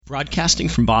Broadcasting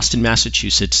from Boston,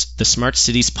 Massachusetts, the Smart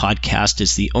Cities podcast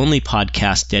is the only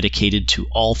podcast dedicated to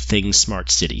all things smart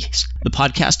cities. The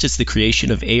podcast is the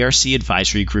creation of ARC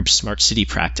Advisory Group's Smart City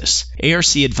practice.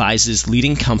 ARC advises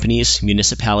leading companies,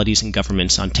 municipalities, and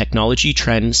governments on technology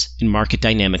trends and market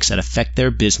dynamics that affect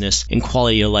their business and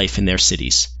quality of life in their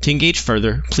cities. To engage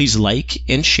further, please like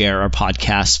and share our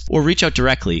podcast or reach out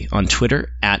directly on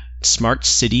Twitter at Smart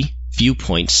City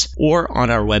Viewpoints or on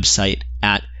our website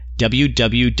at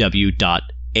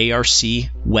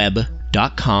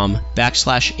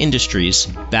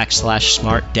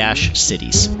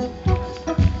www.arcweb.com/industries/smart-cities.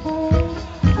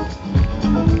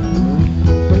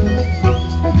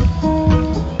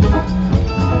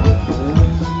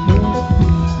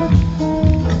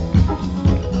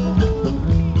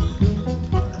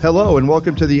 Hello and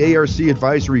welcome to the ARC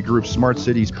Advisory Group Smart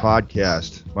Cities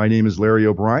podcast. My name is Larry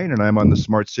O'Brien and I'm on the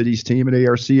Smart Cities team at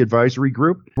ARC Advisory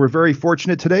Group. We're very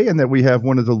fortunate today in that we have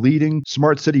one of the leading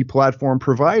smart city platform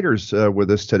providers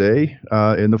with us today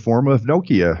in the form of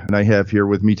Nokia. And I have here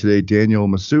with me today Daniel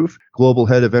Massouf, Global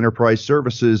Head of Enterprise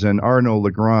Services, and Arnaud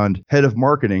Legrand, Head of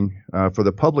Marketing for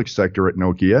the public sector at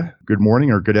Nokia. Good morning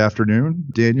or good afternoon,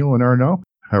 Daniel and Arnaud.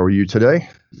 How are you today?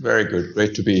 Very good.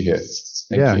 Great to be here.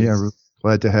 Thank you.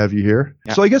 Glad to have you here.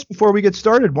 Yeah. So I guess before we get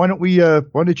started, why don't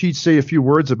you each say a few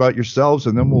words about yourselves,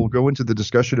 and then we'll go into the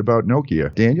discussion about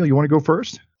Nokia. Daniel, you want to go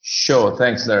first? Sure.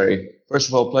 Thanks, Larry. First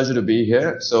of all, pleasure to be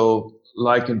here. So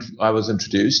like I was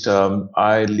introduced,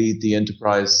 I lead the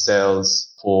enterprise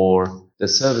sales for the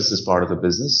services part of the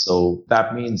business. So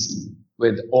that means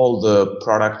with all the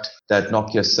product that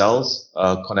Nokia sells,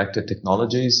 connected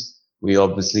technologies, we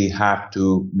obviously have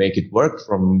to make it work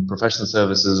from professional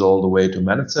services all the way to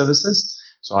managed services.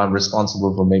 So I'm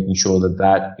responsible for making sure that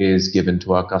that is given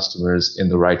to our customers in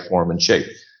the right form and shape.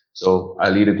 So I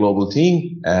lead a global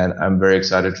team, and I'm very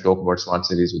excited to talk about smart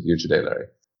cities with you today, Larry.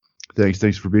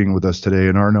 Thanks for being with us today.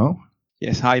 And Arnaud?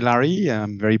 Yes, hi, Larry.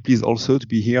 I'm very pleased also to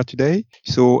be here today.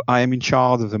 So I am in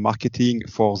charge of the marketing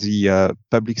for the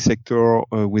public sector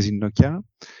within Nokia.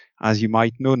 As you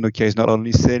might know, Nokia is not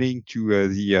only selling to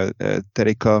the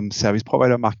telecom service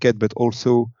provider market, but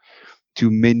also to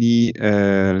many,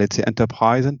 let's say,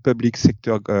 enterprise and public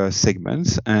sector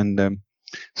segments. And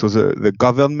so the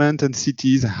government and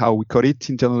cities, how we call it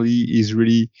internally, is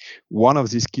really one of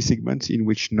these key segments in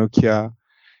which Nokia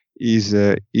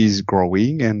is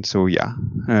growing. And so,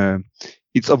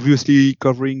 it's obviously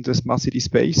covering the smart city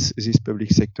space, this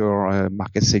public sector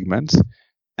market segments.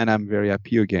 And I'm very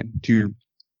happy again to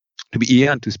be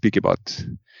here and to speak about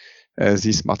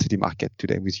this smart city market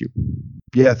today with you.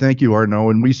 Yeah, thank you,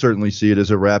 Arnaud. And we certainly see it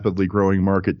as a rapidly growing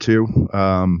market too.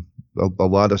 A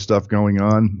lot of stuff going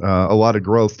on, a lot of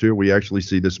growth too. We actually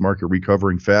see this market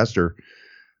recovering faster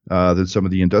than some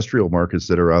of the industrial markets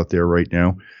that are out there right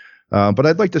now. But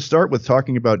I'd like to start with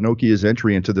talking about Nokia's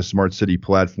entry into the smart city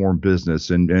platform business.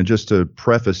 And just to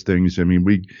preface things, I mean,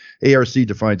 ARC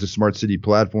defines a smart city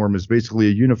platform as basically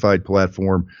a unified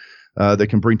platform that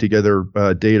can bring together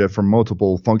data from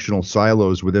multiple functional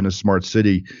silos within a smart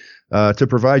city to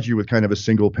provide you with kind of a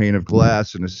single pane of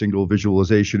glass and a single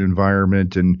visualization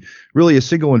environment, and really a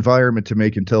single environment to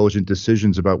make intelligent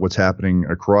decisions about what's happening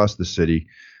across the city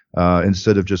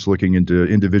instead of just looking into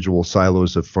individual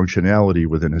silos of functionality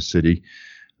within a city.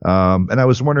 And I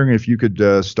was wondering if you could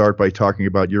start by talking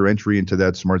about your entry into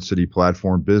that smart city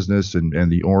platform business and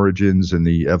the origins and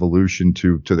the evolution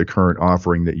to the current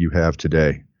offering that you have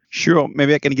today. Sure.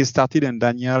 Maybe I can get started, and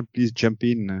Daniel, please jump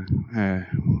in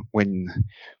when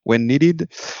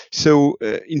needed. So,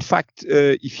 in fact,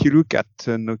 if you look at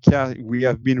Nokia, we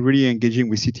have been really engaging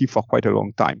with city for quite a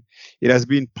long time. It has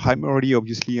been primarily,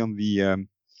 obviously, on the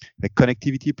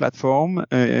connectivity platform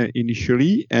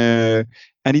initially, and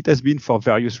it has been for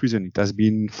various reasons. It has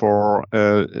been for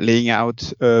laying out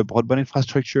broadband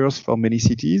infrastructures for many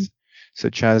cities,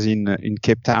 such as in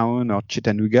Cape Town or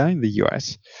Chattanooga in the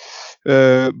US.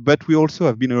 But we also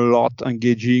have been a lot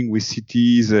engaging with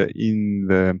cities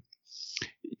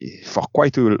for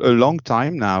quite a long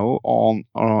time now on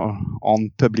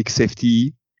public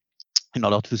safety in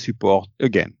order to support,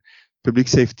 again, public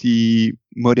safety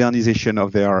modernization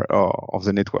of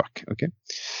the network. Okay.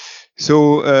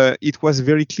 So it was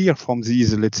very clear from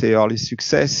these, let's say, early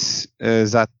success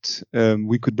that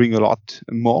we could bring a lot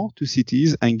more to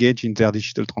cities engaged in their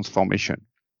digital transformation.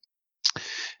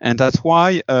 And that's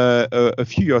why a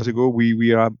few years ago we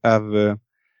have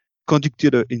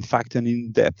conducted, in fact, an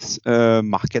in-depth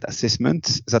market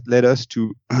assessment that led us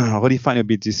to redefine a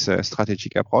bit this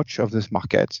strategic approach of this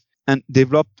market and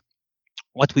develop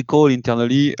what we call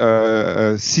internally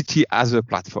city as a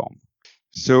platform.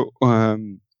 So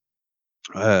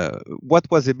what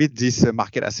was a bit this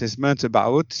market assessment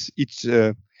about?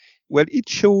 It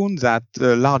shown that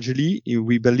largely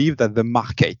we believe that the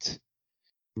market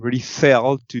really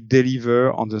failed to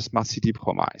deliver on the smart city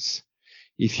promise.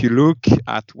 If you look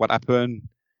at what happened,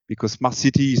 because smart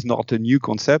city is not a new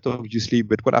concept, obviously,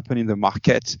 but what happened in the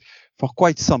market for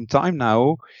quite some time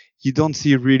now, you don't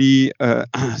see really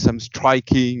some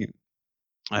striking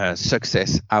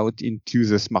success out into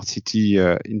the smart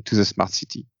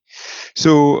city.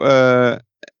 So the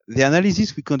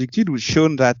analysis we conducted was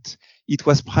shown that it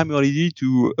was primarily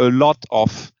to a lot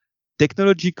of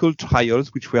technological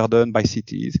trials which were done by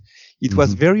cities. It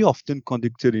was very often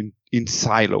conducted in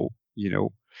silo,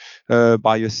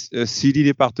 by a city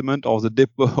department or the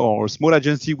depot or a small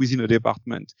agency within a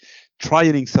department,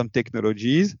 trialing some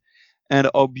technologies. And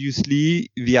obviously,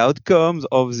 the outcomes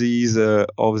of these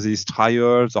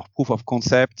trials or proof of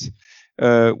concept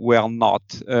were not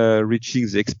reaching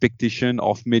the expectation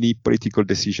of many political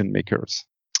decision makers.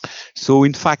 So,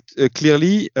 in fact,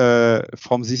 clearly,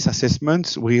 from this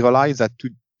assessment, we realized that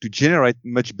to generate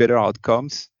much better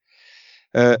outcomes,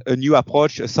 a new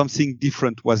approach, something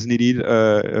different was needed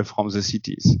from the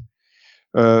cities.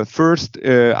 First,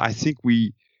 I think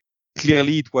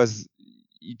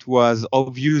it was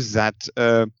obvious that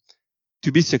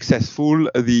to be successful,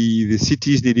 the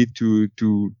cities needed to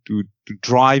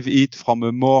drive it from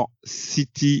a more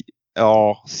city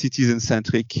or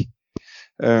citizen-centric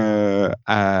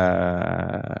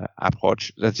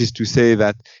approach. That is to say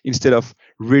that instead of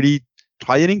really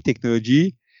trialing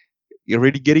technology, you're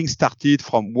really getting started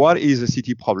from what is a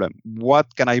city problem?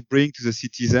 What can I bring to the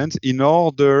citizens in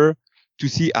order to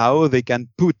see how they can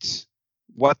put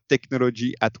what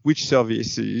technology at which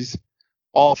services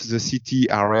of the city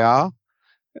area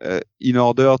in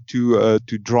order to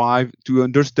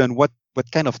understand what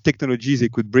kind of technologies they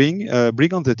could bring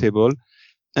on the table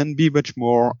and be much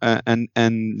more and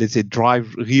let's say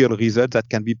drive real results that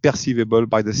can be perceivable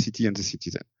by the city and the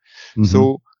citizen.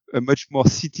 So a much more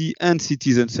city and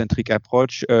citizen-centric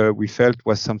approach, we felt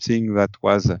was something that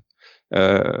was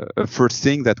a first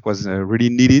thing that was really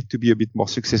needed to be a bit more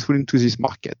successful into this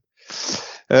market.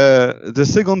 The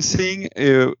second thing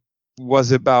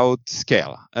was about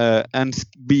scale and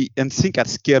think at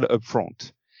scale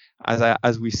upfront.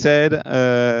 As we said,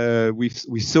 we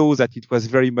saw that it was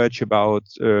very much about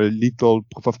little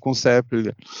proof of concept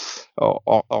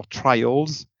or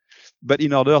trials. But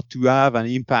in order to have an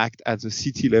impact at the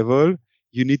city level,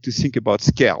 you need to think about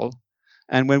scale.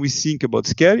 And when we think about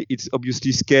scale, it's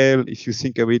obviously scale, if you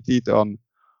think about it on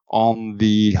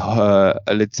the,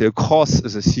 let's say, across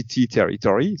the city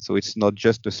territory. So it's not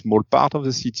just a small part of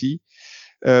the city,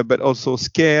 but also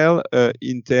scale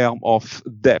in terms of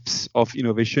depth of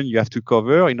innovation you have to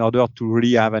cover in order to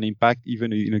really have an impact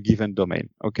even in a given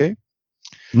domain. Okay.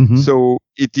 So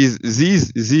it is,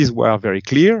 these were very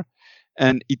clear.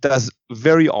 And it has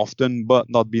very often but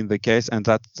not been the case, and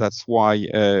that's why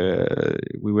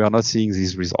we were not seeing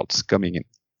these results coming in.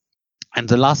 And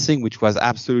the last thing, which was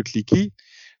absolutely key,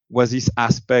 was this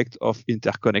aspect of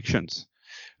interconnections.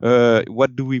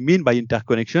 What do we mean by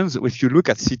interconnections? If you look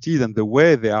at cities and the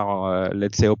way they are,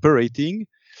 let's say, operating,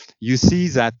 you see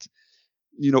that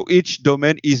each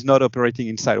domain is not operating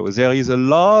in silos. There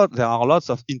are lots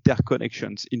of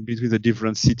interconnections in between the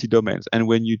different city domains. And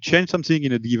when you change something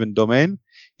in a given domain,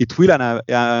 it will have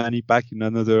an impact in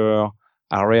another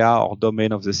area or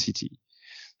domain of the city.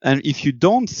 And if you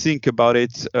don't think about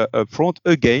it upfront,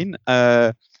 again,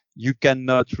 you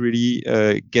cannot really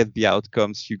get the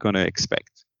outcomes you're going to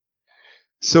expect.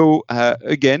 So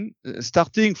again,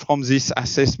 starting from this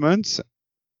assessment,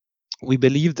 we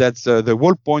believe that the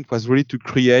whole point was really to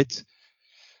create,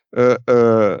 and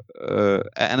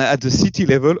at the city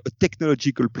level, a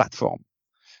technological platform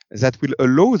that will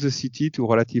allow the city to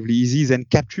relatively easy then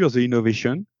capture the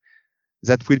innovation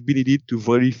that will be needed to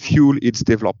really fuel its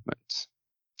development.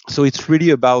 So it's really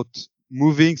about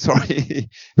moving from,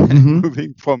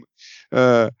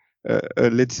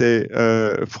 let's say,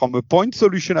 from a point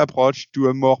solution approach to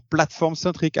a more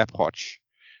platform-centric approach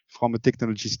from a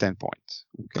technology standpoint.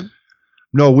 Okay.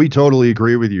 No, we totally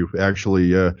agree with you,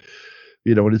 actually. And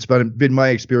it's been my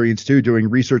experience, too, doing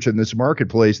research in this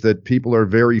marketplace that people are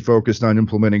very focused on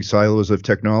implementing silos of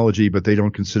technology, but they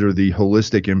don't consider the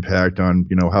holistic impact on,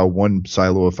 how one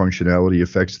silo of functionality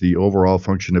affects the overall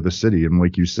function of a city. And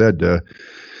like you said,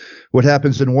 what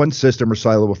happens in one system or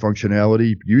silo of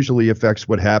functionality usually affects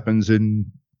what happens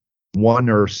in one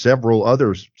or several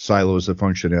other silos of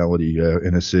functionality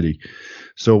in a city.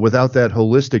 So without that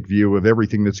holistic view of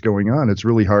everything that's going on, it's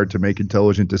really hard to make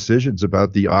intelligent decisions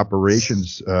about the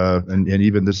operations and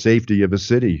even the safety of a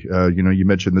city. You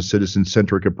mentioned the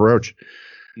citizen-centric approach.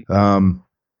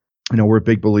 We're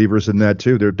big believers in that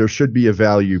too. There should be a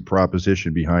value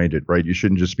proposition behind it, right? You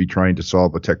shouldn't just be trying to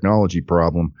solve a technology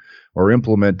problem or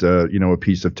implement a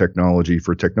piece of technology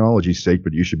for technology's sake,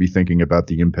 but you should be thinking about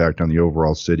the impact on the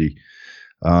overall city.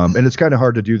 And it's kind of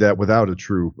hard to do that without a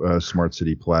true smart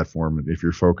city platform if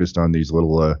you're focused on these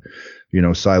little,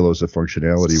 silos of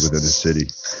functionality within a city.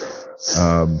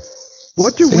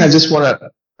 I just want to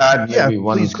add maybe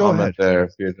one please, comment there.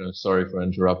 Sorry for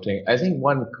interrupting. I think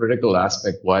one critical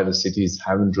aspect why the cities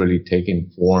haven't really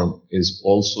taken form is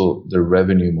also the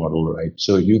revenue model, right?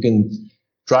 So you can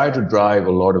try to drive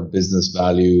a lot of business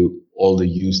value, all the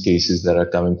use cases that are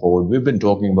coming forward. We've been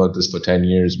talking about this for 10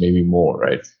 years, maybe more,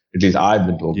 right? At least I've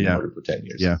been talking about it for 10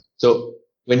 years. Yeah. So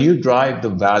when you drive the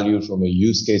value from a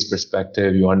use case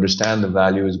perspective, you understand the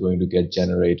value is going to get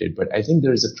generated. But I think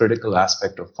there is a critical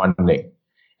aspect of funding.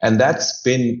 And that's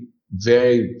been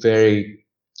very, very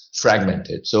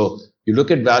fragmented. So you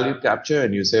look at value capture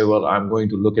and you say, well, I'm going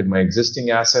to look at my existing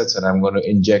assets and I'm going to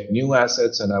inject new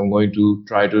assets and I'm going to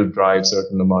try to drive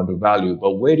certain amount of value.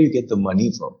 But where do you get the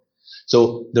money from?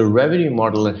 So the revenue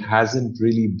model hasn't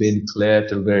really been clear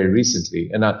till very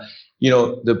recently. And,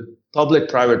 the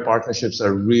public-private partnerships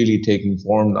are really taking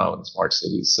form now in smart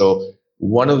cities. So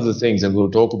one of the things, and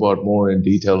we'll talk about more in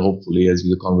detail, hopefully, as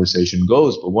the conversation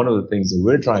goes, but one of the things that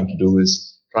we're trying to do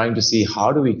is trying to see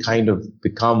how do we kind of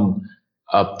become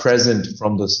present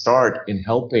from the start in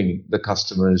helping the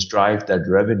customers drive that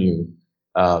revenue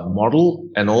model,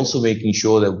 and also making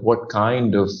sure that what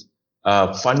kind of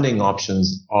funding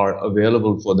options are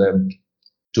available for them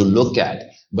to look at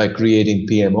by creating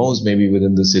PMOs maybe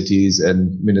within the cities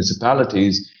and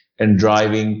municipalities and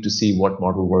driving to see what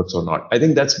model works or not. I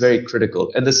think that's very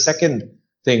critical. And the second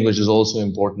thing, which is also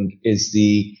important, is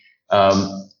the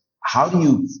how do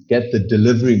you get the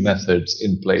delivery methods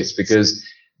in place? Because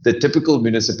the typical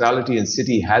municipality and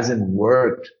city hasn't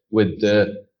worked with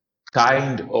the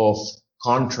kind of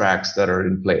contracts that are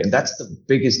in play. And that's the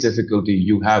biggest difficulty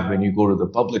you have when you go to the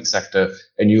public sector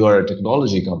and you are a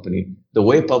technology company. The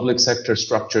way public sector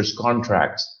structures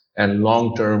contracts and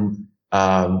long-term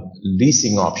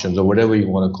leasing options, or whatever you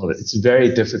want to call it, it's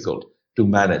very difficult to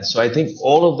manage. So I think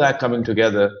all of that coming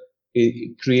together,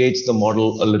 it creates the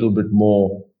model a little bit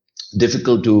more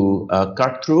difficult to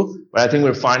cut through. But I think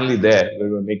we're finally there, where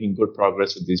we're making good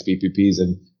progress with these PPPs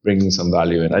and bringing some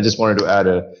value in. I just wanted to add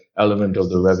an element of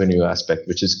the revenue aspect,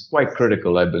 which is quite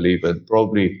critical, I believe, and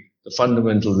probably the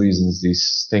fundamental reasons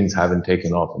these things haven't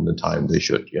taken off in the time they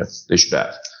should. Yes, they should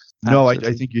have. No, I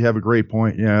think you have a great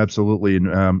point. Yeah, absolutely.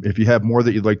 And if you have more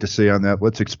that you'd like to say on that,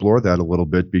 let's explore that a little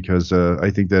bit, because I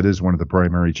think that is one of the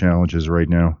primary challenges right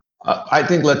now. I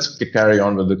think let's carry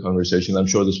on with the conversation. I'm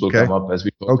sure this will come up as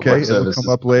we talk about services. It'll come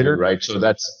up later. Right. So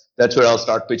that's where I'll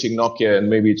start pitching Nokia,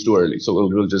 and maybe it's too early. So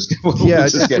we'll just get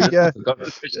the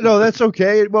conversation. No, that's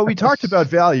okay. Well, we talked about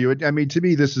value. I mean, to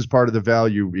me, this is part of the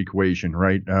value equation,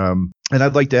 right? And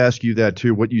I'd like to ask you that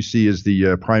too, what you see as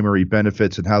the primary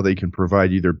benefits and how they can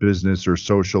provide either business or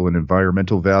social and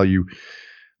environmental value.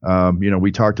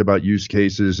 We talked about use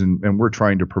cases, and we're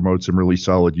trying to promote some really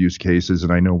solid use cases.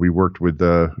 And I know we worked with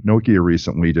Nokia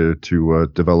recently to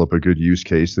develop a good use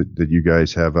case that you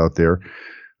guys have out there.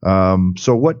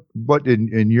 So what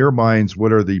in your minds,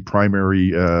 what are the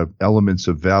primary elements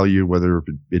of value, whether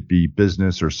it be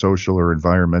business or social or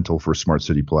environmental, for smart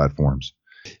city platforms?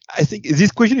 I think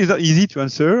this question is not easy to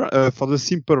answer for the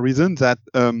simple reason that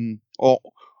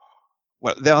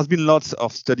there has been lots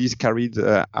of studies carried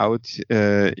out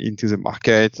into the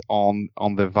market on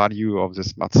the value of the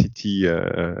smart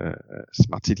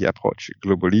city approach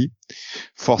globally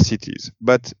for cities.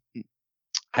 But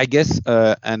I guess,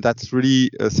 and that's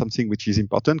really something which is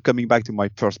important, coming back to my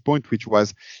first point, which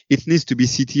was it needs to be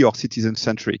city or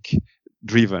citizen-centric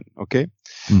driven, okay?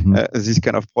 Mm-hmm. This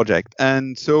kind of project.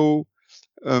 And so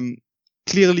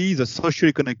clearly, the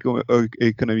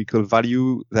socio-economical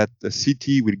value that the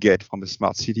city will get from the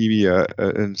smart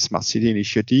city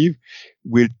initiative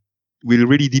will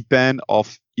really depend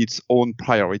of its own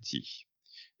priority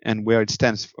and where it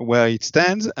stands when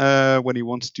it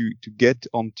wants to get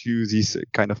onto this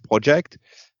kind of project,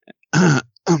 and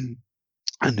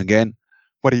again,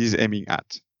 what it is aiming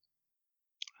at.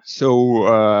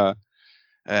 So.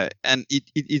 And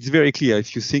it's very clear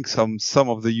if you think some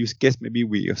of the use case, maybe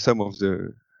some of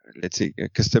the, let's say,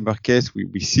 customer case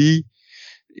we see,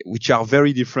 which are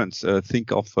very different.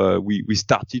 Think of we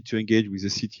started to engage with the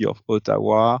city of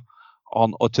Ottawa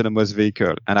on autonomous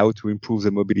vehicle and how to improve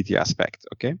the mobility aspect.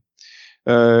 Okay.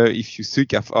 If you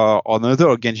think of another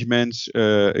engagement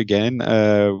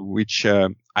which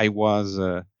I was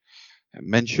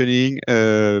mentioning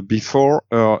before,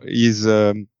 is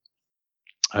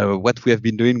what we have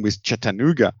been doing with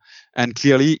Chattanooga, and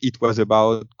clearly it was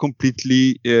about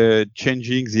completely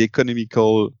changing the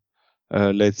economical,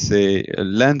 let's say,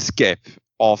 landscape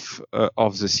of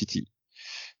the city.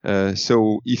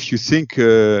 So if you think,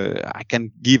 I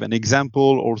can give an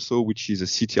example also, which is the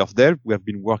city of Delft. We have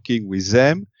been working with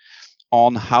them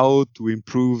on how to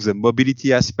improve the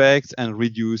mobility aspects and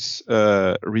reduce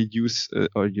the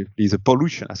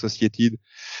pollution associated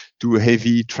to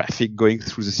heavy traffic going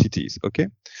through the cities. Okay.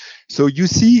 So you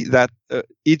see that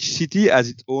each city has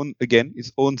its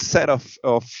own set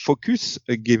of focus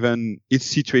given its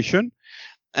situation.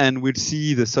 And we'll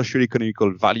see the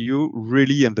socio-economical value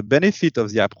really and the benefit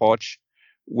of the approach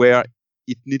where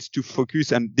it needs to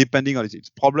focus and depending on its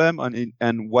problem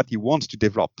and what it wants to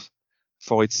develop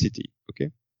for its city.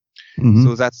 Okay. Mm-hmm.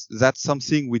 So that's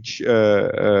something which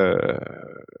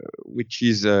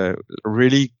is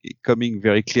really coming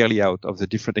very clearly out of the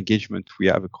different engagement we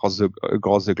have across the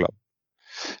globe.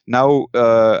 Now,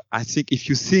 I think if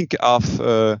you think of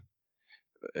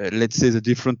let's say the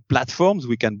different platforms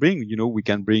we can bring, we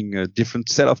can bring a different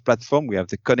set of platforms. We have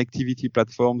the connectivity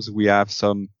platforms. We have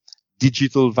some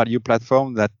digital value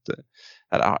platforms that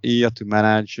are here to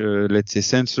manage, let's say,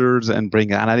 sensors and bring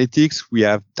analytics. We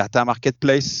have data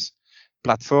marketplace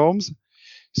platforms.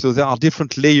 So there are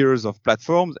different layers of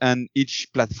platforms, and each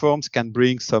platforms can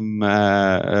bring some,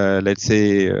 let's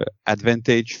say,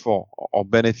 advantage for or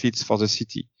benefits for the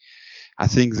city. I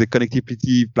think the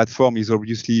connectivity platform is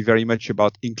obviously very much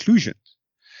about inclusion.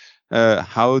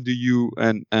 How do you,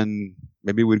 and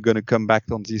maybe we're going to come back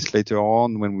on this later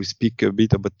on when we speak a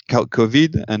bit about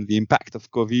COVID and the impact of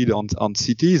COVID on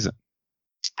cities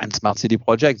and smart city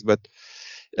projects. But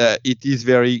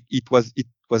it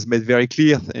was made very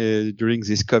clear during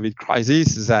this COVID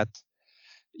crisis that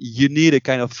you need a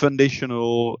kind of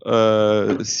foundational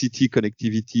city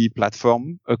connectivity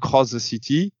platform across the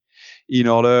city in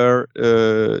order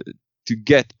to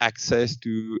get access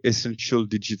to essential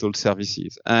digital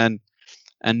services. And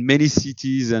many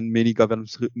cities and many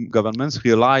governments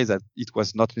realized that it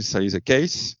was not necessarily the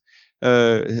case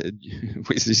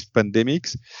with these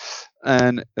pandemics.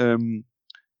 And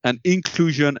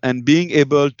inclusion and being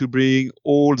able to bring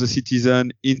all the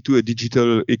citizens into a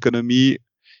digital economy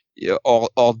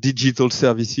or digital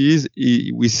services,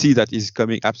 we see that is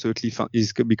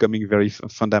becoming very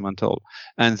fundamental,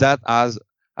 and that as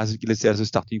let's say as a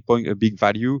starting point, a big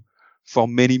value for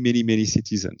many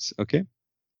citizens. Okay.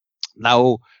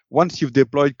 Now, once you've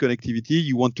deployed connectivity,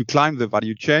 you want to climb the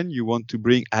value chain. You want to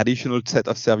bring additional set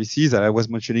of services, and I was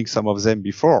mentioning some of them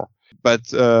before. But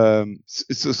so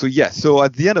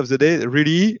at the end of the day,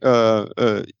 really,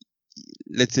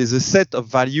 let's say the set of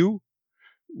value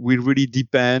will really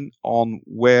depend on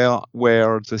where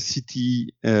the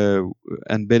city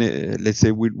let's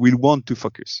say will want to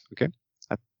focus. Okay.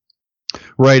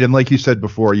 Right. And like you said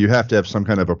before, you have to have some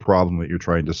kind of a problem that you're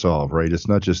trying to solve, right? It's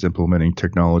not just implementing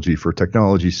technology for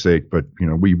technology's sake, but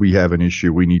we have an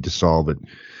issue, we need to solve it.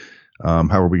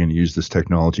 How are we going to use this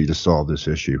technology to solve this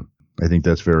issue? I think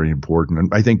that's very important.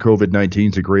 And I think COVID-19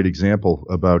 is a great example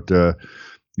about,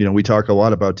 we talk a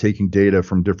lot about taking data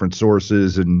from different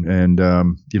sources and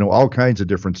all kinds of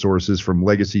different sources, from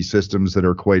legacy systems that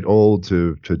are quite old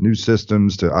to new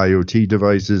systems to IoT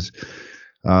devices.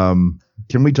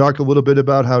 Can we talk a little bit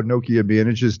about how Nokia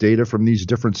manages data from these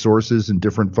different sources and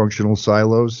different functional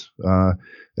silos,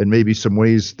 and maybe some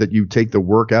ways that you take the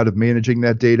work out of managing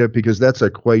that data? Because that's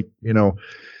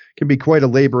can be quite a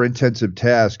labor-intensive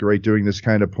task, right? Doing this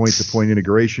kind of point-to-point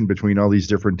integration between all these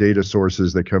different data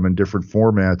sources that come in different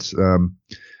formats.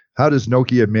 How does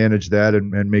Nokia manage that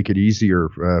and make it easier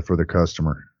for the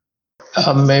customer?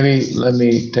 Maybe let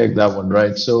me take that one,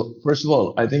 right? So first of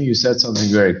all, I think you said something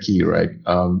very key, right?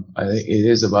 I think it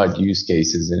is about use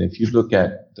cases. And if you look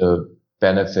at the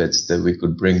benefits that we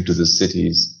could bring to the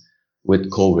cities with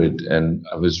COVID, and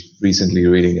I was recently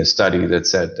reading a study that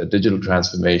said that digital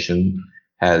transformation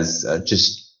has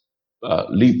just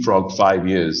leapfrogged 5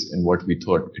 years in what we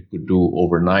thought it could do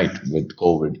overnight with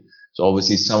COVID. So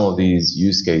obviously some of these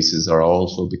use cases are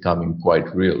also becoming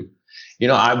quite real.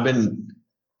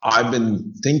 I've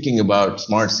been thinking about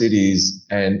smart cities,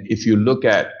 and if you look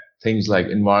at things like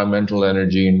environmental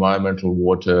energy, environmental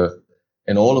water,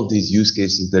 and all of these use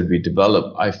cases that we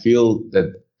develop, I feel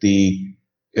that the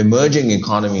emerging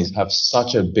economies have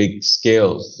such a big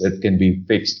scale that can be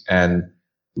fixed and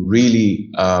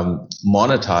really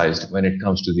monetized when it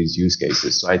comes to these use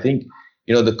cases. So I think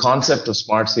the concept of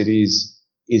smart cities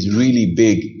is really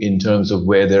big in terms of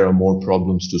where there are more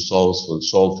problems to solve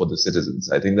for the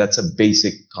citizens. I think that's a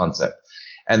basic concept.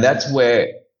 And that's where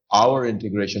our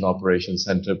integration operations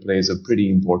center plays a pretty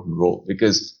important role,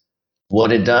 because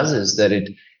what it does is that it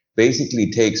basically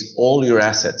takes all your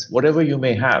assets, whatever you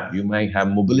may have. You might have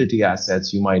mobility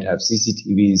assets, you might have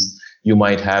CCTVs, you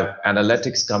might have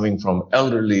analytics coming from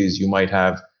elderlies, you might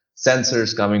have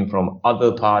sensors coming from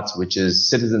other parts, which is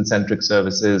citizen-centric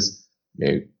services.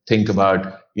 Think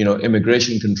about,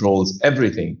 immigration controls,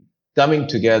 everything coming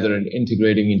together and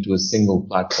integrating into a single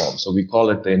platform. So we call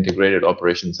it the Integrated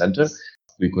Operations Center.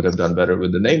 We could have done better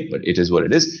with the name, but it is what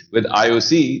it is. With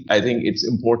IOC, I think it's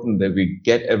important that we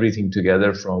get everything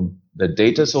together from the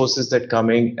data sources that come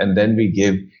in, and then we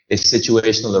give a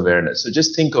situational awareness. So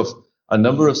just think of a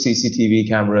number of CCTV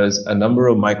cameras, a number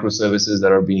of microservices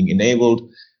that are being enabled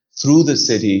through the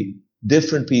city,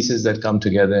 different pieces that come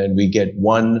together, and we get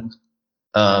one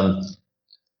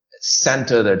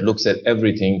center that looks at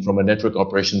everything from a network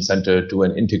operations center to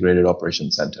an integrated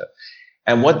operations center.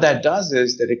 And what that does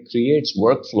is that it creates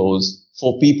workflows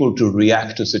for people to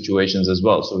react to situations as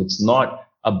well. So it's not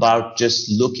about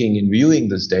just looking and viewing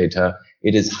this data.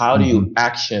 It is how do you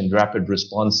action rapid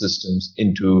response systems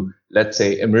into, let's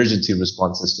say, emergency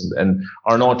response systems. And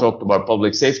Arnaud talked about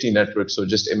public safety networks. So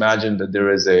just imagine that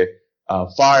there is a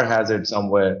fire hazard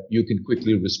somewhere. You can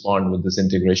quickly respond with this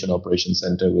integration operations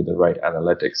center with the right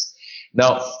analytics.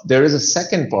 Now, there is a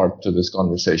second part to this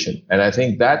conversation, and I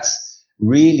think that's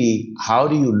really how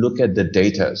do you look at the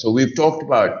data? So we've talked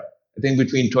about, I think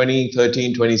between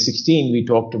 2013, 2016, we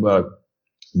talked about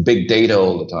big data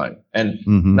all the time. And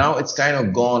now it's kind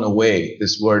of gone away,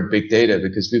 this word big data,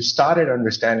 because we've started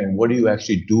understanding what do you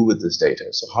actually do with this data?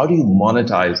 So how do you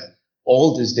monetize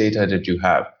all this data that you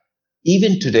have?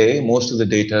 Even today, most of the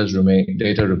data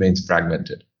remains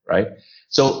fragmented, right?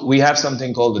 So we have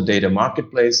something called the data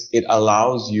marketplace. It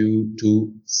allows you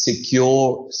to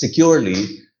securely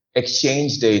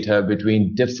exchange data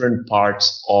between different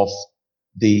parts of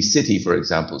the city, for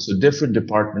example. So different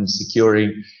departments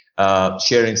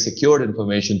sharing secured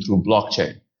information through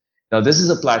blockchain. Now, this is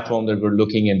a platform that we're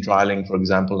looking and trialing, for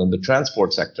example, in the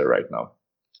transport sector right now.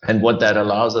 And what that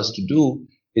allows us to do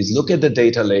is look at the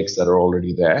data lakes that are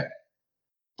already there,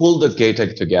 pull the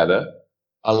data together,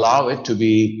 allow it to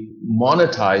be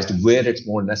monetized where it's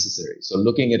more necessary. So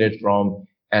looking at it from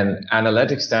an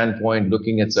analytic standpoint,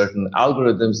 looking at certain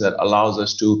algorithms that allows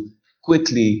us to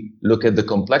quickly look at the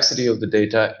complexity of the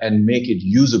data and make it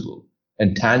usable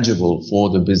and tangible for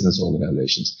the business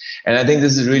organizations. And I think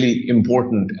this is really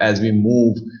important as we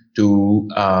move to,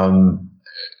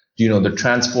 the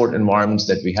transport environments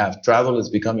that we have. Travel is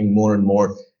becoming more and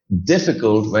more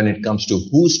difficult when it comes to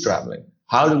who's traveling.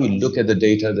 How do we look at the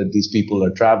data that these people are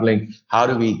traveling? How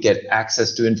do we get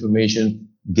access to information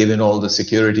given all the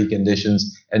security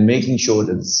conditions, and making sure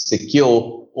that it's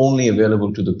secure, only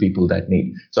available to the people that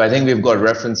need? So I think we've got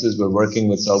references. We're working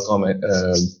with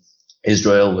Cellcom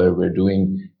Israel, where we're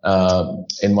doing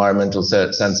environmental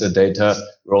sensor data.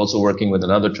 We're also working with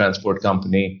another transport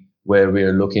company where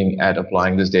we're looking at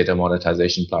applying this data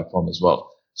monetization platform as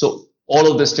well. So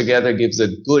all of this together gives a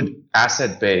good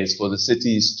asset base for the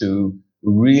cities to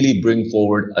really bring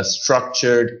forward a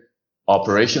structured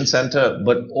operation center,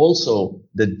 but also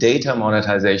the data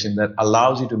monetization that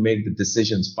allows you to make the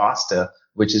decisions faster,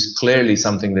 which is clearly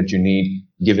something that you need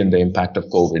given the impact of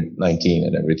COVID-19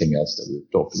 and everything else that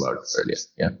we've talked about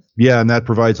earlier. Yeah, and that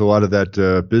provides a lot of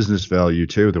that business value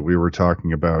too that we were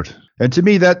talking about. And to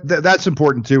me, that's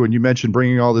important too. And you mentioned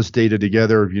bringing all this data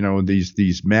together,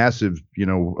 these massive,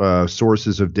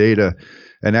 sources of data,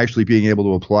 and actually being able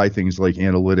to apply things like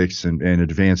analytics and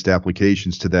advanced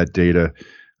applications to that data.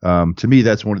 To me,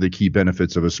 that's one of the key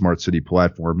benefits of a smart city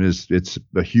platform. Is it's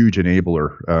a huge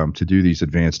enabler to do these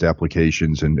advanced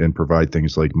applications and provide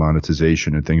things like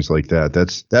monetization and things like that.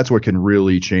 That's what can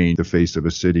really change the face of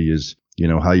a city, is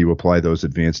how you apply those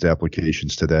advanced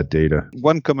applications to that data.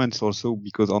 One comment also,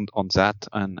 because on that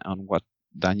and on what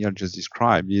Daniel just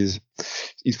described, is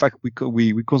in fact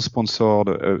we co-sponsored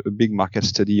a big market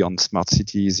study on smart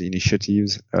cities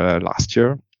initiatives last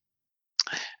year.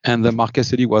 And the market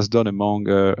study was done among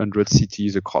 100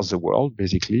 cities across the world,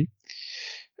 basically.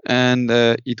 And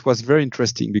it was very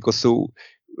interesting because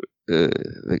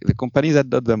the company that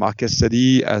did the market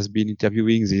study has been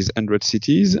interviewing these 100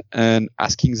 cities and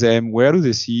asking them where do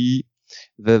they see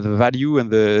the value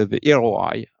and the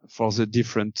ROI for the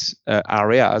different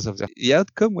areas of the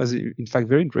outcome was in fact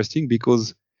very interesting,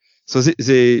 because So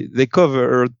they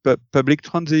cover public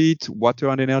transit, water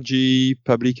and energy,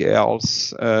 public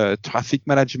health, traffic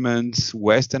management,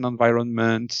 waste and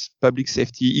environment, public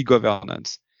safety,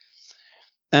 e-governance.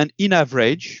 And in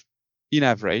average,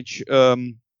 it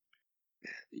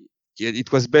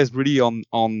was based really on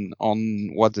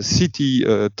what the city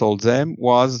told them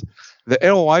was the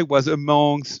ROI was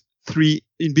amongst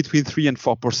between 3 and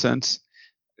 4%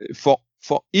 for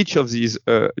each of these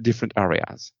different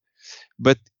areas.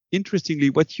 But interestingly,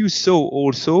 what you saw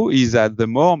also is that the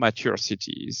more mature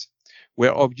cities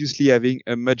were obviously having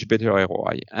a much better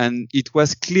ROI. And it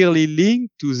was clearly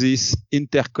linked to this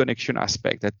interconnection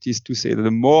aspect. That is to say,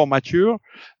 the more mature,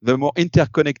 the more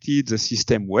interconnected the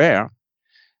system were.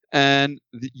 And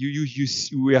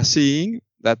we are seeing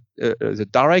that the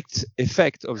direct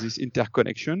effect of this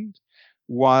interconnection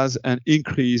was an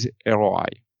increased ROI.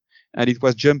 And it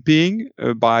was jumping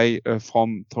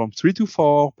from 3 to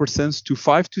 4% to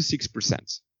 5 to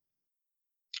 6%.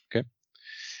 Okay.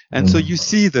 And so you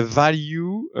see the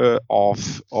value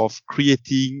of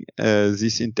creating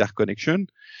this interconnection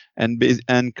and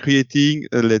creating,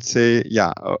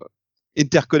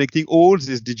 interconnecting all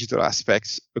these digital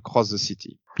aspects across the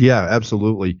city. Yeah,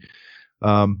 absolutely.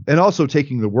 And also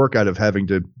taking the work out of having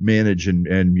to manage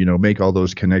and make all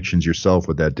those connections yourself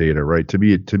with that data, right? To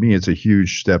me, it's a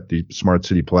huge step. The smart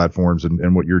city platforms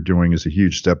and what you're doing is a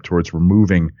huge step towards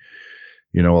removing,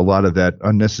 a lot of that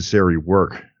unnecessary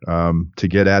work to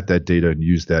get at that data and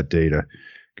use that data,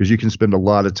 because you can spend a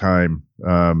lot of time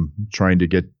trying to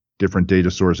get different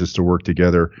data sources to work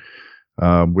together,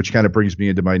 which kind of brings me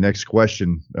into my next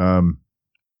question.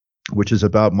 Which is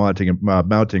about mounting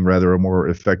a more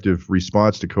effective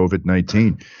response to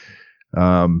COVID-19.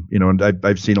 And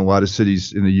I've seen a lot of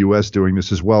cities in the U.S. doing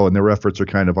this as well, and their efforts are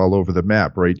kind of all over the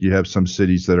map, right? You have some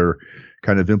cities that are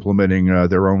kind of implementing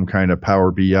their own kind of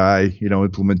Power BI,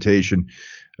 implementation,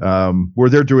 where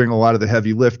they're doing a lot of the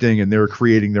heavy lifting and they're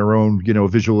creating their own,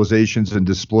 visualizations and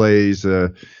displays,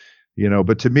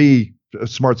 but to me, a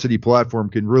smart city platform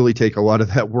can really take a lot of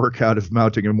that work out of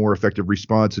mounting a more effective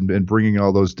response and bringing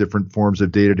all those different forms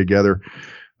of data together.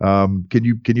 Can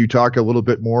you talk a little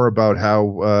bit more about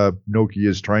how Nokia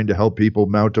is trying to help people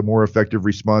mount a more effective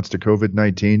response to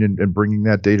COVID-19 and bringing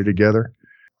that data together?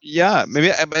 Yeah,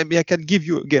 maybe I can give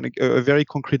you again a very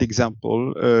concrete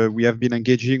example. We have been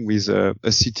engaging with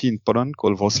a city in Poland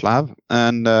called Wrocław,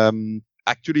 and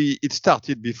actually, it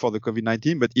started before the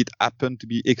COVID-19, but it happened to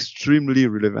be extremely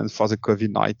relevant for the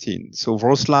COVID-19. So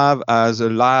Wrocław has a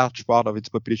large part of its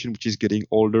population which is getting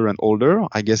older and older.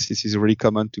 I guess this is really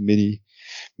common to many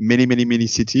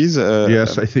cities.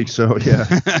 Yes, I think so. Yeah.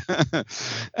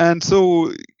 And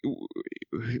so,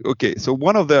 so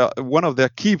one of their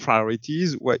key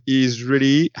priorities is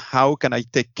really how can I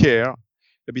take care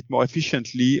a bit more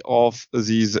efficiently of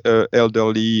these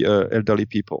elderly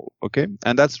people. Okay,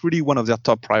 and that's really one of their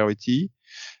top priority,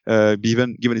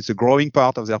 given it's a growing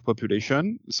part of their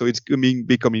population. So it's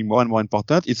becoming more and more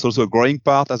important. It's also a growing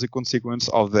part as a consequence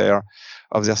of their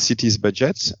city's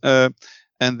budgets.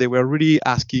 And they were really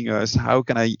asking us, how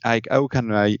can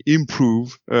I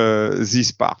improve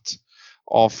this part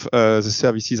of the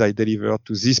services I deliver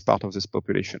to this part of this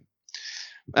population?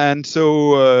 And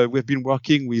so we've been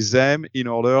working with them in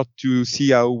order to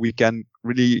see how we can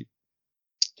really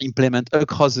implement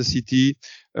across the city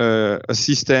a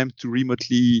system to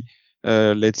remotely,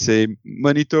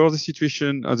 monitor the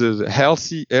situation, the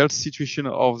health situation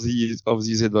of these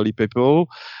elderly people,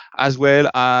 as well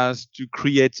as to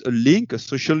create a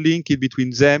social link in between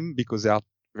them, because they are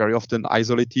very often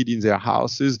isolated in their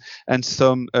houses, and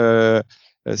some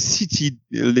city,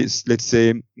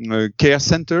 care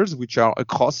centers, which are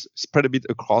spread a bit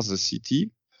across the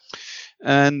city,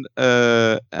 and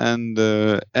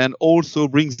also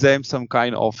brings them some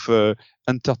kind of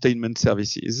entertainment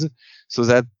services, so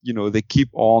that they keep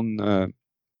on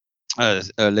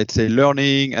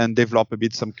learning and develop a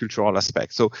bit some cultural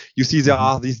aspects. So you see there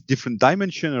are these different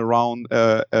dimensions around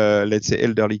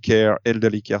elderly care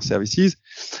services,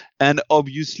 and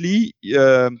obviously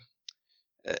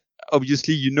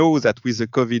that with the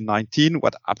COVID-19,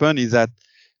 what happened is that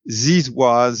this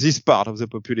part of the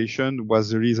population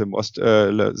was really the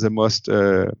most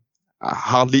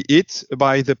hardly hit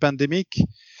by the pandemic,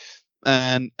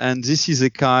 and this is a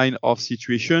kind of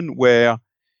situation where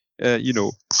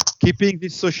keeping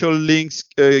these social links,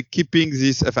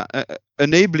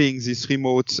 enabling this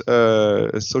remote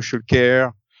social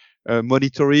care,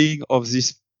 monitoring of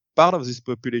this part of this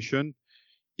population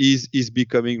is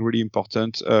becoming really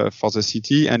important for the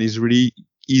city, and is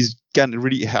can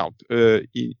really help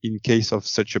in case of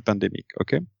such a pandemic.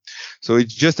 Okay, so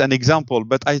it's just an example,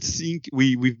 but I think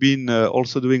we've been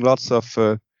also doing lots of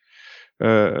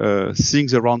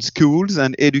things around schools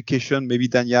and education. Maybe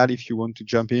Daniel, if you want to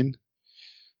jump in.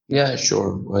 Yeah,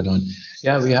 sure. Why not?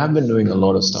 Yeah, we have been doing a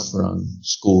lot of stuff around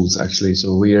schools, actually.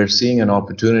 So we are seeing an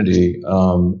opportunity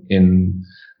in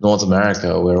North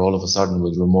America where all of a sudden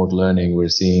with remote learning, we're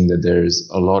seeing that there's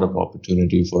a lot of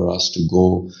opportunity for us to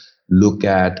go look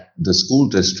at the school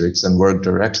districts and work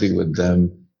directly with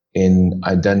them in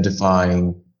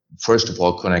identifying, first of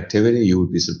all, connectivity. You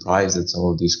would be surprised that some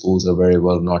of these schools are very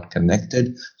well not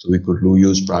connected. So we could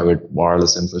use private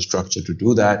wireless infrastructure to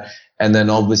do that. And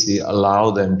then obviously allow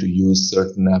them to use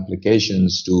certain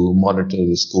applications to monitor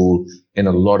the school in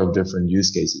a lot of different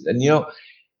use cases. And,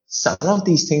 some of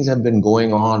these things have been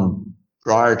going on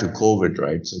prior to COVID,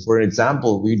 right? So for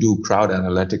example, we do crowd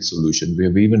analytics solution. We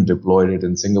have even deployed it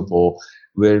in Singapore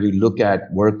where we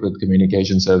work with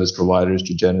communication service providers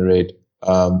to generate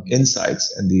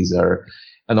insights. And these are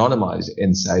anonymized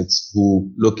insights who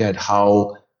look at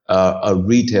how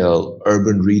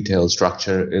urban retail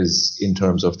structure is in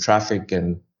terms of traffic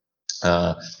and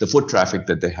the foot traffic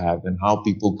that they have and how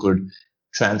people could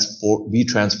be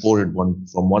transported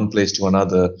from one place to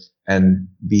another and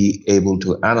be able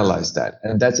to analyze that.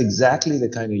 And that's exactly the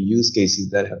kind of use cases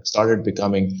that have started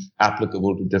becoming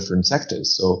applicable to different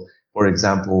sectors. So, for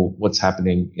example, what's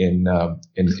happening in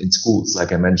schools,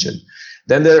 like I mentioned.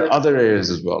 Then there are other areas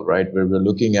as well, right, where we're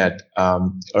looking at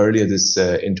earlier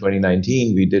in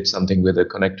 2019, we did something with a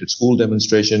connected school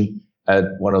demonstration at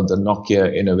one of the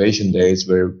Nokia Innovation Days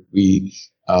where we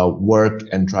worked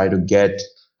and try to get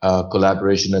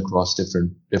collaboration across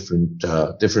different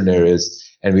areas.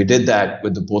 And we did that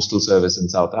with the Postal Service in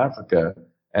South Africa.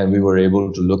 And we were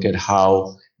able to look at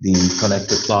how the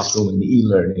connected classroom and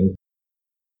e-learning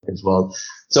as well.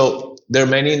 So there are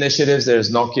many initiatives.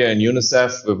 There's Nokia and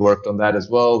UNICEF. We've worked on that as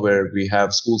well, where we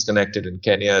have schools connected in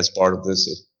Kenya as part of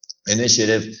this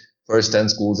initiative. First 10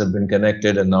 schools have been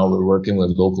connected, and now we're working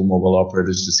with local mobile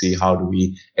operators to see how do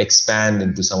we expand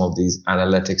into some of these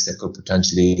analytics that could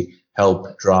potentially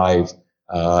help drive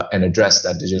and address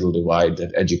that digital divide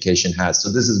that education has.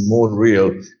 So this is more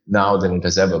real now than it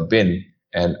has ever been,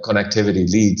 and connectivity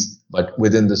leads. But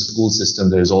within the school system,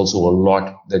 there's also a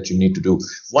lot that you need to do.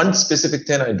 One specific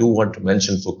thing I do want to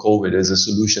mention for COVID is a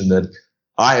solution that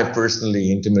I have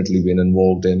personally intimately been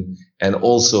involved in. And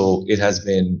also it has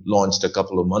been launched a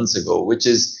couple of months ago, which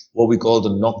is what we call the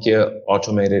Nokia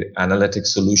Automated Analytics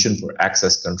Solution for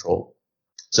Access Control.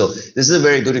 So this is a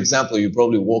very good example. You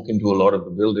probably walk into a lot of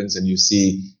the buildings and you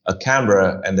see a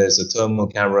camera, and there's a thermal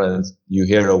camera, and you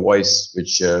hear a voice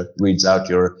which reads out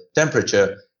your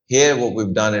temperature. Here, what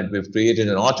we've done is we've created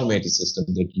an automated system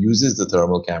that uses the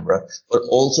thermal camera, but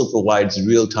also provides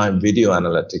real-time video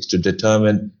analytics to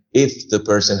determine if the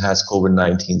person has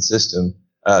COVID-19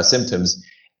 symptoms,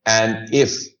 and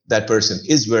if that person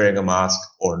is wearing a mask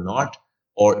or not,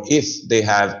 or if they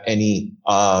have anything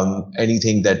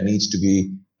that needs to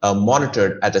be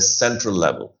monitored at a central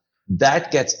level.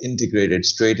 That gets integrated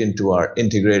straight into our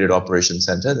integrated operations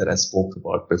center that I spoke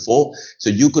about before. So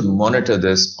you could monitor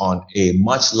this on a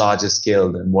much larger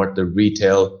scale than what the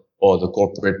retail or the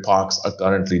corporate parks are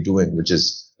currently doing, which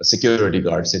is a security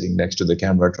guard sitting next to the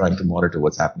camera trying to monitor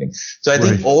what's happening. So I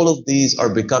think all of these are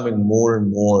becoming more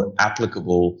and more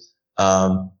applicable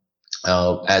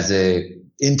as a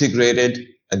integrated,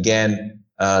 again,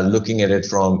 looking at it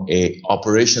from a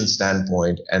operation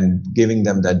standpoint and giving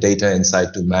them that data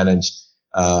insight to manage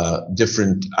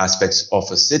different aspects of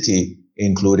a city,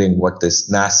 including what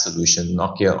this NAS solution,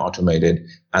 Nokia Automated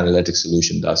Analytics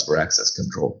Solution, does for access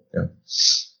control.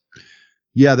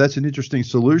 Yeah, that's an interesting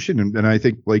solution. And I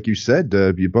think, like you said,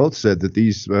 you both said that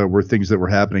these were things that were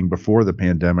happening before the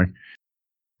pandemic.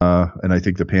 And I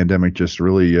think the pandemic just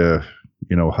really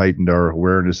heightened our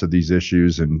awareness of these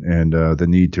issues and the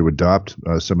need to adopt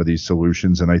some of these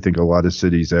solutions. And I think a lot of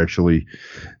cities actually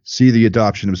see the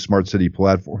adoption of smart city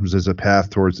platforms as a path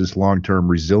towards this long-term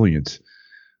resilience.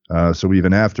 So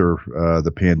even after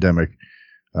the pandemic,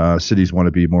 cities want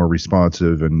to be more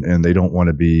responsive and they don't want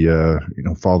to be,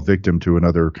 fall victim to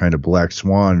another kind of black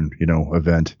swan,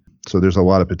 event. So there's a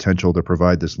lot of potential to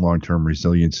provide this long-term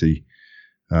resiliency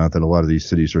that a lot of these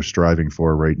cities are striving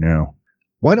for right now.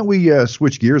 Why don't we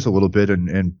switch gears a little bit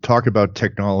and talk about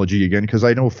technology again? Because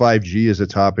I know 5G is a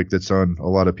topic that's on a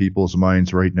lot of people's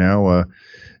minds right now.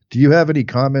 Do you have any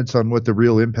comments on what the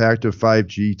real impact of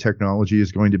 5G technology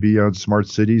is going to be on smart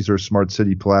cities or smart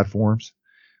city platforms?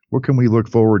 What can we look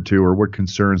forward to, or what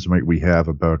concerns might we have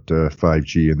about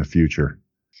 5G in the future?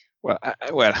 Well,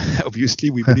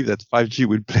 obviously, we believe that 5G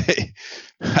will play,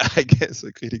 I guess,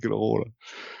 a critical role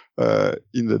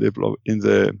in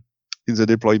the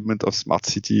deployment of smart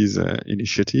cities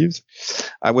initiatives.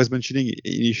 I was mentioning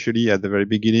initially at the very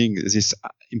beginning this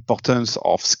importance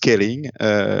of scaling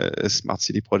smart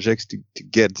city projects to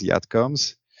get the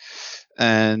outcomes,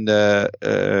 and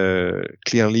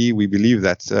clearly we believe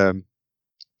that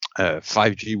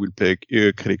 5G will play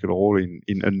a critical role in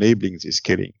enabling this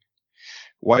scaling.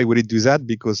 Why would it do that?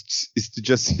 Because it's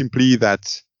just simply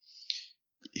that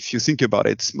if you think about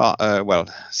it, smart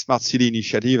city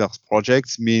initiative or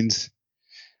projects means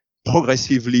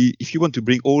progressively, if you want to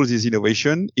bring all this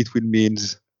innovation, it will mean,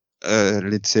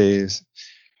 let's say,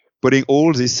 putting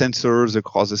all these sensors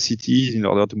across the city in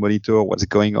order to monitor what's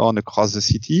going on across the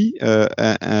city.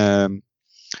 And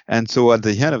so at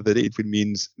the end of the day, it will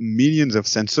mean millions of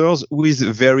sensors with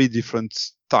very different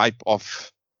type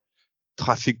of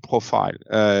traffic profile.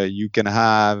 You can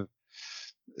have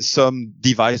some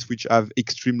device which have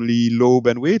extremely low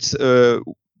bandwidth,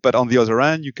 but on the other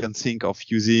hand, you can think of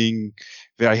using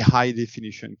very high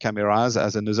definition cameras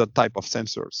as another type of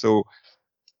sensor. So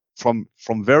from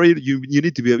very, you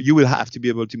will have to be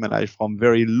able to manage from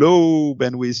very low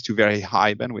bandwidth to very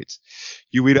high bandwidth.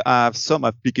 You will have some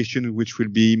application which will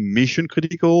be mission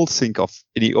critical. Think of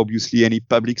any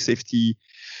public safety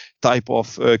type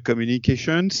of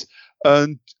communications,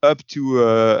 and up to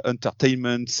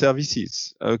entertainment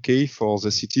services, okay, for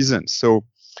the citizens. So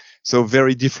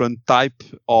very different type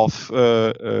of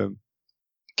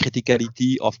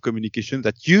criticality of communication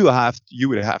that you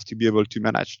will have to be able to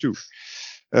manage too.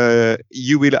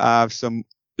 You will have some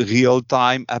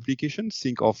real-time applications.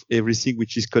 Think of everything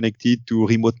which is connected to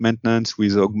remote maintenance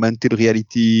with augmented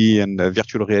reality and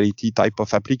virtual reality type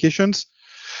of applications,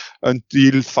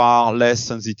 until far less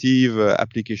sensitive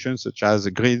applications such as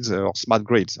grids or smart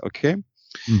grids. Okay.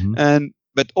 Mm-hmm.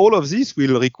 But all of this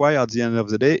will require at the end of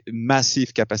the day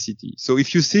massive capacity. So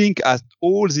if you think at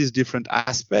all these different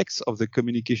aspects of the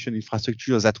communication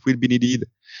infrastructure that will be needed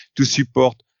to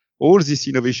support all this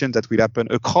innovation that will happen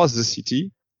across the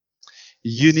city,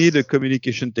 you need a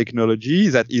communication technology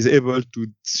that is able to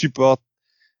support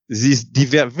this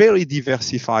very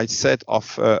diversified set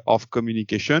of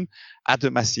communication at a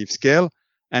massive scale.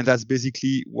 And that's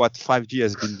basically what 5G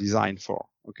has been designed for.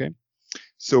 Okay.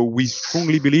 So we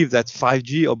strongly believe that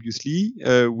 5G obviously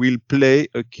will play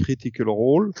a critical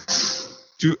role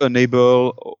to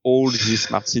enable all these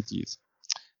smart cities.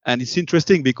 And it's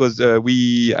interesting because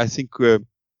we will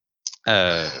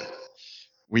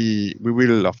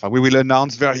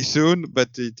announce very soon,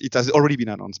 but it has already been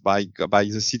announced by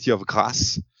the city of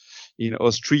Graz in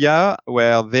Austria,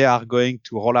 where they are going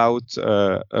to roll out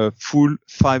a full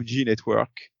 5G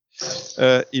network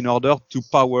in order to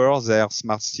power their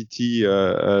smart city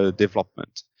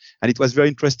development. And it was very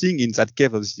interesting in that case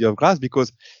of the city of Graz,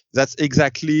 because that's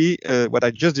exactly what I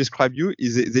just described you.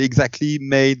 Is they exactly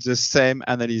made the same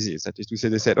analysis. That is to say,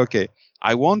 they said, okay,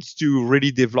 I want to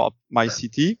really develop my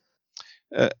city,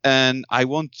 and I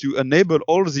want to enable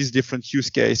all these different use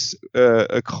cases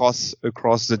across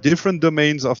the different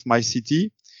domains of my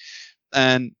city.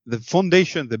 And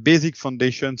the basic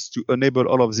foundations to enable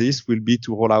all of this will be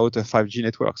to roll out a 5G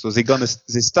network. So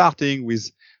they're starting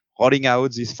with rolling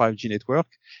out this 5G network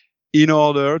in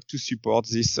order to support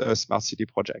this smart city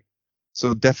project.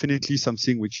 So definitely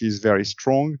something which is very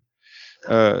strong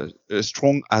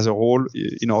as a whole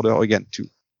in order again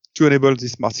to enable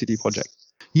this smart city project.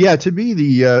 Yeah, to me,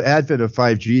 the advent of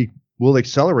 5G will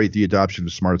accelerate the adoption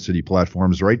of smart city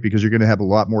platforms, right? Because you're going to have a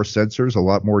lot more sensors, a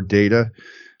lot more data.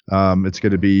 It's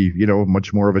going to be,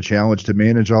 much more of a challenge to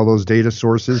manage all those data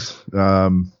sources,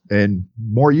 and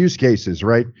more use cases,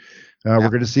 right? We're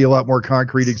going to see a lot more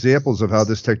concrete examples of how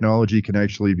this technology can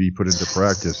actually be put into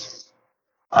practice.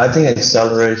 I think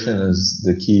acceleration is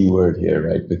the key word here,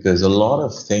 right? Because a lot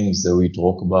of things that we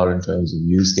talk about in terms of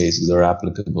use cases are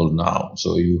applicable now.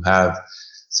 So you have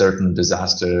certain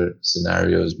disaster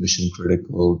scenarios, mission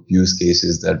critical use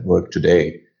cases that work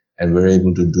today. And we're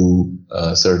able to do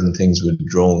certain things with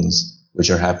drones, which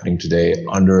are happening today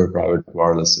under a private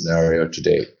wireless scenario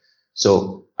today.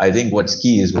 So I think what's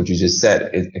key is what you just said.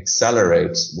 It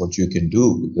accelerates what you can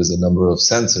do, because the number of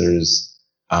sensors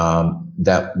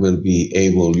that you'll be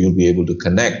able to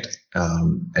connect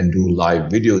and do live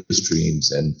video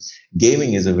streams. And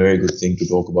gaming is a very good thing to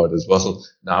talk about as well.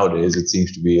 Nowadays, it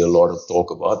seems to be a lot of talk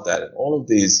about that. And all of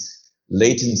these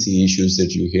latency issues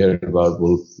that you hear about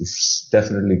will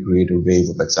definitely create a wave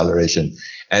of acceleration.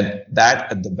 And that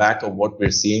at the back of what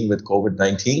we're seeing with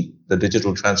COVID-19, the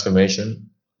digital transformation,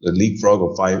 the leapfrog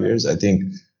of 5 years, I think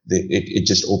it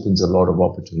just opens a lot of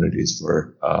opportunities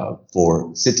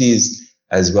for cities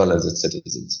as well as its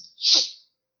citizens.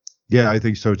 Yeah, I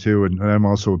think so too, and I'm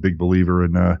also a big believer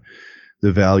in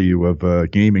the value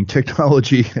of gaming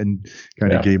technology and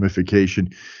kind of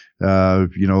gamification. A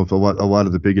lot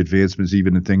of the big advancements,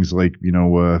 even in things like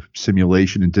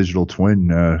simulation and digital twin,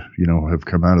 have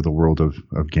come out of the world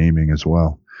of gaming as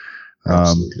well.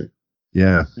 Absolutely.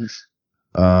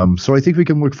 So I think we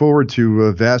can look forward to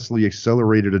a vastly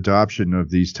accelerated adoption of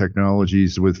these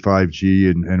technologies with 5G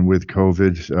and with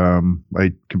COVID.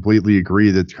 I completely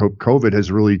agree that COVID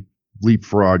has really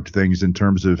leapfrogged things in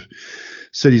terms of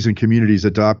cities and communities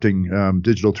adopting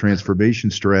digital transformation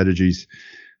strategies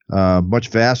much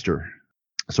faster.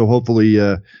 So hopefully,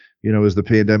 as the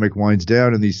pandemic winds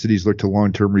down and these cities look to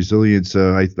long-term resilience,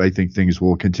 I think things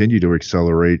will continue to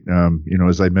accelerate.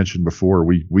 As I mentioned before,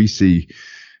 we see,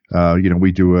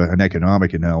 we do an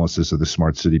economic analysis of the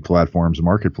smart city platforms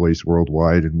marketplace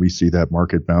worldwide, and we see that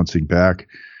market bouncing back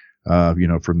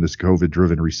from this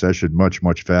COVID-driven recession much,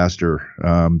 much faster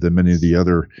than many of the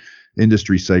other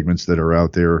industry segments that are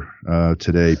out there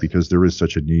today, because there is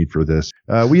such a need for this.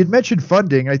 We had mentioned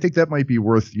funding. I think that might be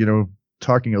worth,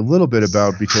 talking a little bit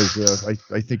about, because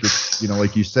I think it's,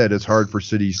 like you said, it's hard for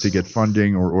cities to get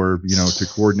funding or to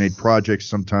coordinate projects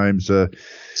sometimes.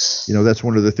 That's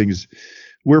one of the things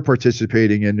we're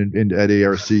participating in at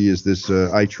ARC is this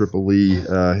IEEE,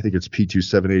 I think it's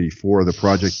P2784, the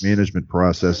project management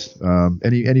process.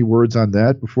 Any words on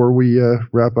that before we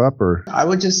wrap up? Or I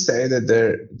would just say that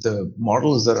the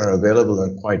models that are available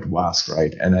are quite vast,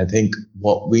 right? And I think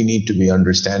what we need to be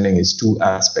understanding is two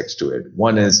aspects to it.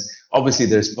 One is, obviously,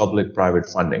 there's public-private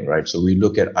funding, right? So we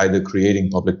look at either creating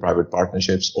public-private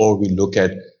partnerships, or we look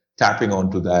at tapping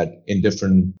onto that in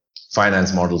different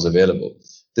finance models available.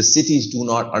 The cities do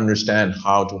not understand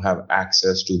how to have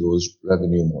access to those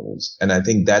revenue models. And I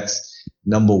think that's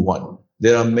number one.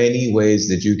 There are many ways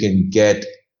that you can get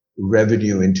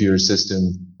revenue into your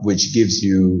system, which gives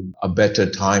you a better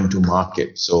time to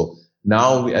market. So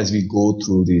now, as we go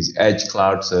through these edge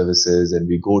cloud services and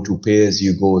we go to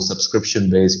pay-as-you-go,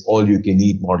 subscription-based,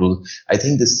 all-you-can-eat model, I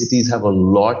think the cities have a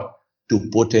lot to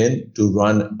put in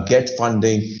to get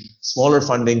funding. Smaller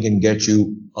funding can get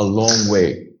you a long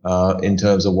way in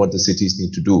terms of what the cities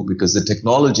need to do, because the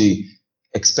technology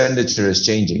expenditure is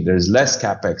changing. There's less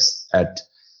capex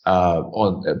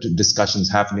on discussions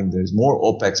happening. There's more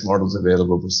OPEX models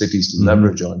available for cities to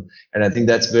leverage on. And I think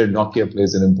that's where Nokia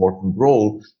plays an important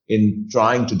role in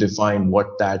trying to define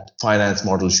what that finance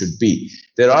model should be.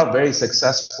 There are very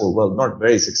successful, well, not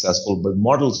very successful, but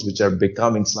models which are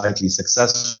becoming slightly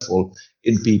successful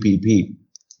in PPP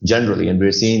generally. And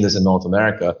we're seeing this in North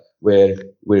America, where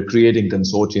we're creating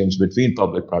consortiums between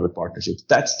public-private partnerships.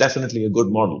 That's definitely a good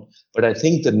model. But I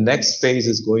think the next phase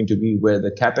is going to be where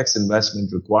the capex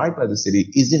investment required by the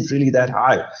city isn't really that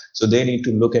high. So they need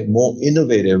to look at more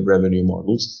innovative revenue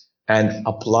models and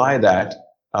apply that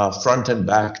front and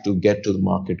back to get to the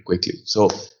market quickly. So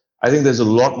I think there's a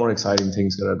lot more exciting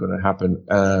things that are going to happen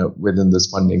within this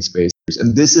funding space.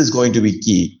 And this is going to be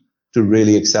key to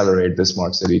really accelerate the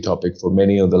smart city topic for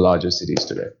many of the larger cities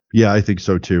today. Yeah, I think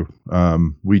so too.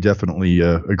 We definitely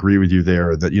agree with you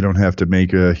there that you don't have to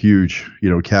make a huge,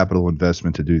 capital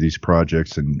investment to do these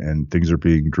projects, and things are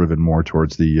being driven more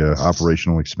towards the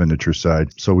operational expenditure side.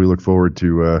 So we look forward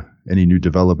to any new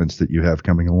developments that you have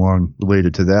coming along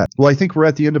related to that. Well, I think we're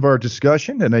at the end of our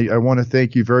discussion, and I want to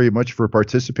thank you very much for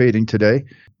participating today.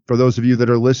 For those of you that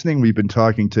are listening, we've been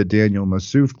talking to Daniel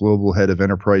Massouf, Global Head of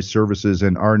Enterprise Services,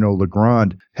 and Arnaud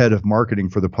Legrand, Head of Marketing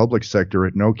for the Public Sector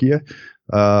at Nokia.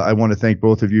 I want to thank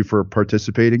both of you for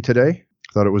participating today.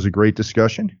 I thought it was a great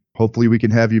discussion. Hopefully we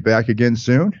can have you back again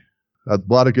soon. A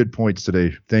lot of good points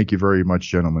today. Thank you very much,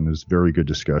 gentlemen. It was a very good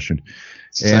discussion.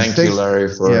 And thank you, Larry,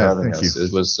 for having us. You.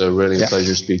 It was really a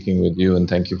pleasure speaking with you, and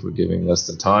thank you for giving us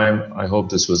the time. I hope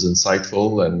this was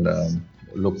insightful, and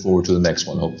look forward to the next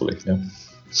one, hopefully.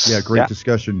 Yeah, great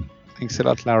discussion. Thanks a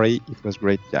lot, Larry. It was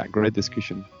great. Yeah, great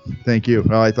discussion. Thank you.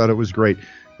 I thought it was great.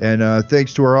 And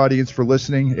thanks to our audience for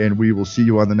listening, and we will see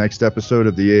you on the next episode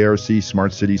of the ARC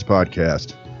Smart Cities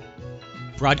Podcast.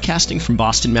 Broadcasting from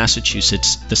Boston,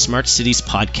 Massachusetts, the Smart Cities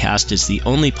Podcast is the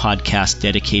only podcast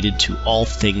dedicated to all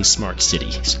things smart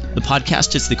cities. The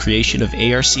podcast is the creation of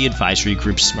ARC Advisory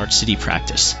Group's Smart City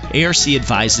practice. ARC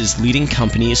advises leading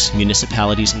companies,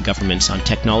 municipalities, and governments on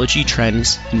technology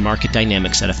trends and market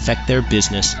dynamics that affect their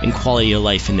business and quality of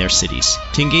life in their cities.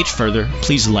 To engage further,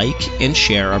 please like and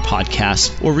share our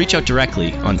podcast, or reach out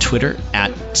directly on Twitter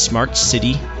at Smart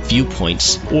City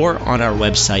Viewpoints, or on our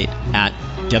website at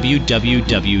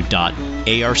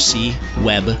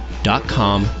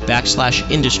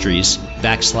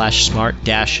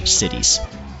www.arcweb.com/industries/smart-cities.